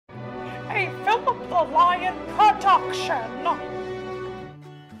William, the Lion Production. Oh,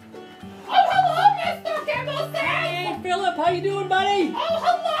 hello, Mr. Gimbleson! Hey, Philip, how you doing, buddy? Oh,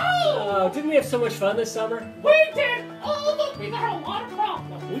 hello! Didn't we have so much fun this summer? We did! Oh, look, we had a lot of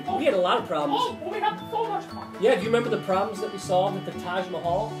problems. We had a lot of problems. Oh, we had so much fun. Yeah, do you remember the problems that we solved at the Taj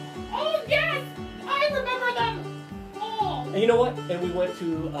Mahal? Oh, yes! I remember them. Oh. And you know what? And we went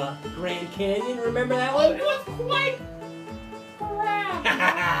to Grand Canyon. Remember that Oh, one? it was quite grand.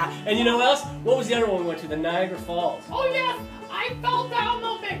 And you know what else? What was the other one we went to? The Niagara Falls. Oh, yes! I fell down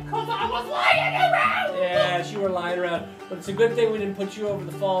a bit because I was lying around! Yes, you were lying around. But it's a good thing we didn't put you over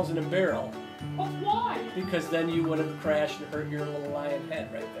the falls in a barrel. But why? Because then you would have crashed and hurt your little lion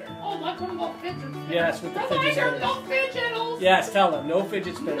head right there. Oh, like one of those fidget spinners. Yes, with the fidget Reminder, spinners. no fidgetals! Yes, tell them. No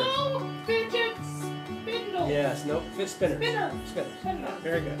fidget spinners. No fidget spindles! Yes, no spinners. Spinners. Spinners.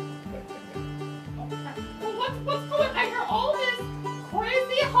 Very good. Okay. Well, what's going on? I hear all this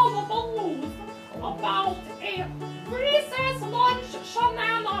crazy hullabaloo about a recess lunch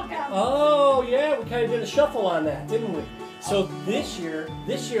shenanigans. Oh yeah, we kind of did a shuffle on that, didn't we? So this year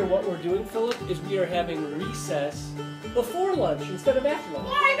what we're doing, Philip, is we are having recess before lunch instead of after lunch.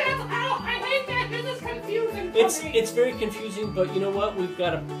 Why? That's out. I hate that. This is confusing for me. It's very confusing, but you know what? We've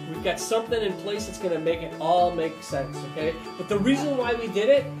got something in place that's going to make it all make sense, okay? But the reason why we did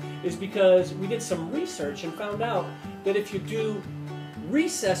it is because we did some research and found out that if you do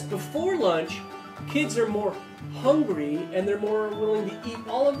recess before lunch, kids are more hungry and they're more willing to eat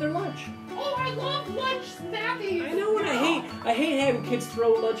all of their lunch. Oh, I love lunch snackies. I know what I hate having kids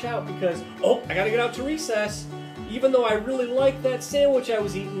throw lunch out because, oh, I gotta get out to recess. Even though I really like that sandwich I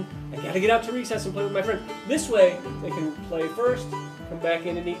was eating, I gotta get out to recess and play with my friends. This way, they can play first, come back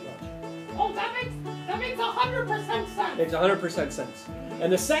in and eat lunch. Oh, that makes 100% sense. Makes 100% sense.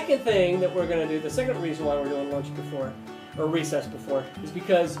 And the second thing that we're gonna do, the second reason why we're doing lunch before, or recess before, is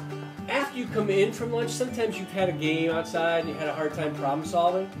because after you come in from lunch, sometimes you've had a game outside and you had a hard time problem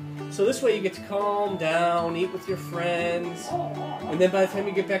solving. So this way you get to calm down, eat with your friends, and then by the time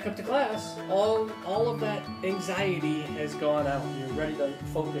you get back up to class, all of that anxiety has gone out. You're ready to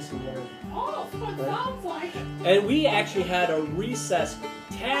focus and learn. Oh, so it sounds like it. And we actually had a recess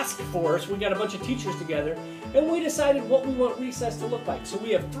task force. We got a bunch of teachers together, and we decided what we want recess to look like. So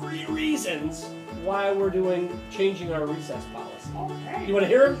we have 3 reasons why we're changing our recess policy. Okay. You want to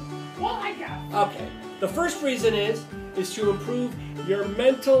hear them? Well, I guess. Okay. The first reason is to improve your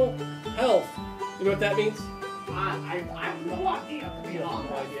mental health. You know what that means? I have no idea, to be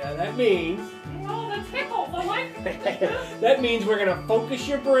honest. Yeah, that means No, the tickles. I like it. that means we're gonna focus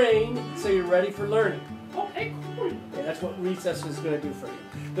your brain so you're ready for learning. Okay, cool. And that's what recess is gonna do for you.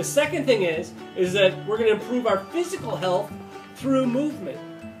 The second thing is that we're gonna improve our physical health through movement.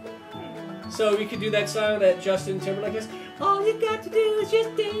 So you could do that song that Justin Timberlake has. All you got to do is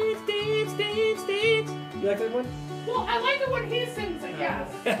just dance, dance, dance, dance. You like that one? Well, I like it when he sings it, yes.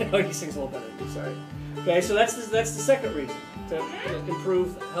 Oh, he sings a little better than me, sorry. Okay, so that's the second reason, to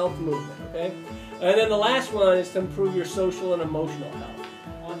improve health movement, okay? And then the last one is to improve your social and emotional health.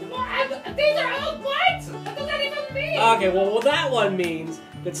 These are all what? What does that even mean? Okay, well, that one means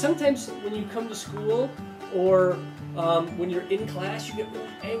that sometimes when you come to school or when you're in class, you get really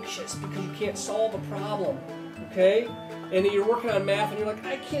anxious because you can't solve a problem, okay? And then you're working on math and you're like,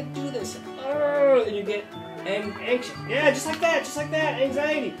 I can't do this. And you get anxious. Yeah, just like that,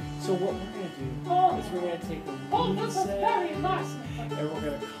 anxiety. So what we're going to do is we're going to take a this is very nice. and we're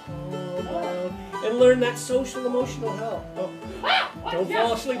going to calm down and learn that social emotional health. Don't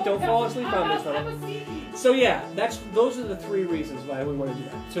fall asleep on me, fellas. So yeah, those are the 3 reasons why we want to do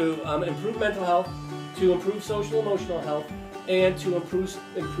that. To improve mental health, to improve social emotional health, and to improve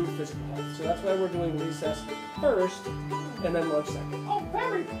physical health. So that's why we're doing recess first and then lunch second. Oh,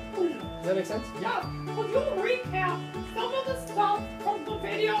 very cool. Does that make sense? Yeah. Will you recap some of the stuff from the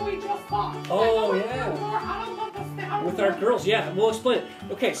video we just saw? Oh, yeah. I don't understand. With our girls, yeah. We'll explain it.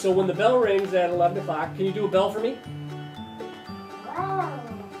 Okay, so when the bell rings at 11 o'clock, can you do a bell for me?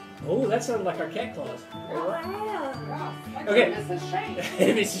 Oh, that sounded like our cat claws. Okay. Mrs.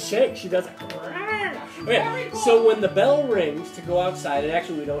 Shake. Mrs. Shake, she does it. Okay, Cool. so when the bell rings to go outside, and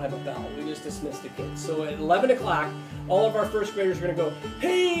actually we don't have a bell, we just dismiss the kids. So at 11 o'clock, all of our first graders are going to go,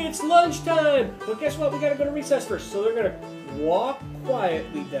 hey, it's lunchtime! But guess what? We got to go to recess first. So they're going to walk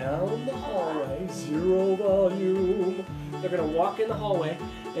quietly down the hallway, 0 volume. They're going to walk in the hallway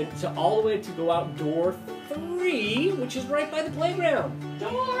and all the way to go out door 3, which is right by the playground.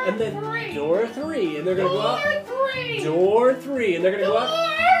 Door 3. Door 3, and they're going to go out. Door 3. Door 3, and they're going to go out.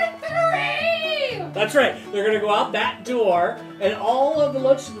 Door 3. That's right. They're going to go out that door, and all of the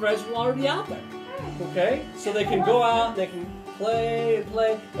lunch supervisors will already be out there. Okay? So they can go out, they can play and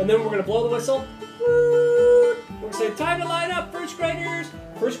play, and then we're going to blow the whistle. Woo! We're going to say, time to line up, first graders.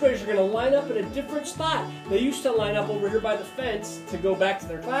 First graders are going to line up in a different spot. They used to line up over here by the fence to go back to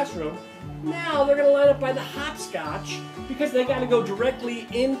their classroom. Now they're going to line up by the hopscotch because they got to go directly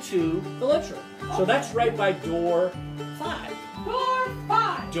into the lunchroom. So that's right by door 5. Door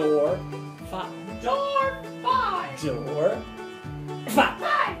 5. Door 5. Door 5. Door 5.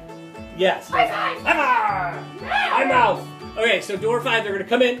 5. Yes. High five. High mouth. Okay, so door 5, they're going to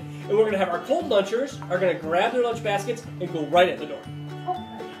come in, and we're going to have our cold lunchers are going to grab their lunch baskets and go right at the door.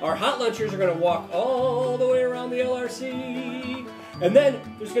 Our hot lunchers are going to walk all the way around the LRC. And then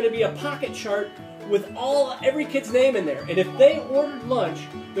there's going to be a pocket chart with every kid's name in there. And if they ordered lunch,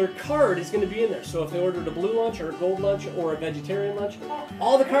 their card is going to be in there. So if they ordered a blue lunch or a gold lunch or a vegetarian lunch,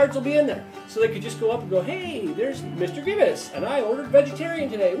 all the cards will be in there. So they could just go up and go, hey, there's Mr. Gibbous, and I ordered vegetarian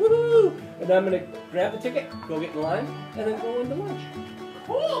today. Woohoo! And I'm going to grab the ticket, go get in line, and then go into lunch.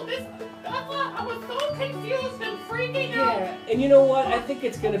 Cool. I was so confused and freaking out. Yeah, and you know what? I think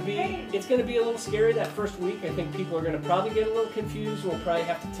it's gonna be a little scary that first week. I think people are gonna probably get a little confused. We'll probably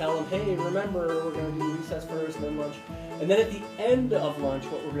have to tell them, hey, remember, we're gonna do recess first and then lunch. And then at the end of lunch,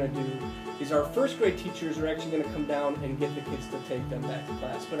 what we're gonna do is our first grade teachers are actually gonna come down and get the kids to take them back to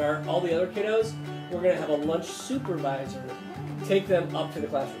class. But all the other kiddos, we're gonna have a lunch supervisor take them up to the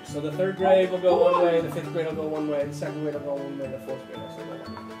classroom. So the 3rd grade will go one way, the 5th grade will go one way, the 2nd grade will go one way, the 4th grade will also go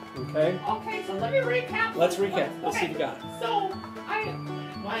one way. Okay? Okay, so let me recap. Let's recap. Let's see if you got it. So,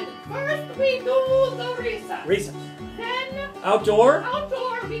 first we do the recess. Recess. Then, Outdoor.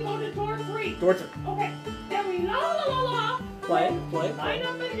 we go to door 3. Door 3. Okay, then we la. Play. Line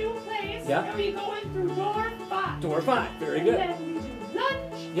up a new place. Yep. And we go in through door 5. Door 5. Very good. And then we do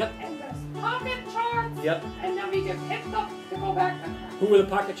lunch. Yep. And there's pocket charts. Yep. And then we get picked up to go back to class. Who were the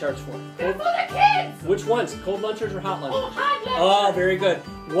pocket charts for? They're for the kids. Which ones? Cold lunchers or hot lunchers? Oh, hot lunch. Oh, very good.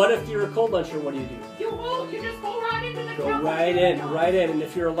 What if you're a cold luncher? What do? You just go right into the Go cafeteria. right in. And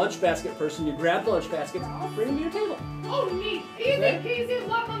if you're a lunch basket person, you grab the lunch baskets, bring them to your table. Oh, neat. Easy peasy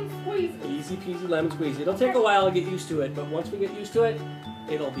lemon squeezy. Easy peasy lemon squeezy. It'll take a while to get used to it, but once we get used to it,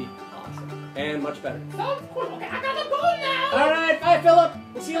 it'll be awesome and much better. Sounds cool. Okay, I gotta go now. All right, bye, Philip.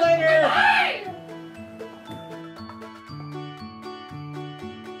 We'll see you later. Bye.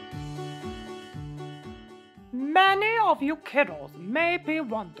 Many of you kiddos may be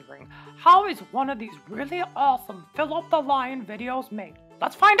wondering, how is one of these really awesome Philip the Lion videos made?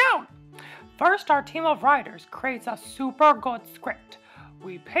 Let's find out! First, our team of writers creates a super good script.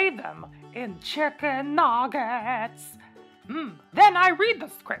 We pay them in chicken nuggets. Then I read the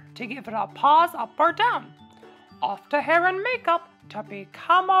script to give it a pause up or down. Off to hair and makeup to be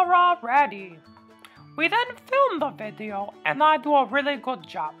camera ready. We then film the video and I do a really good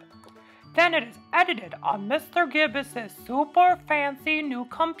job. Then it is edited on Mr. Gibbous' super fancy new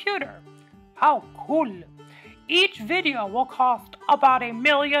computer. How cool! Each video will cost about $1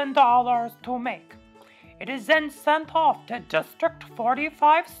 million to make. It is then sent off to District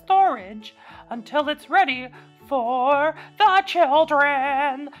 45 storage until it's ready for the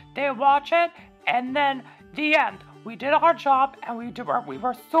children. They watch it and then the end. We did our job and we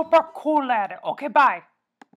were super cool at it. Okay, bye.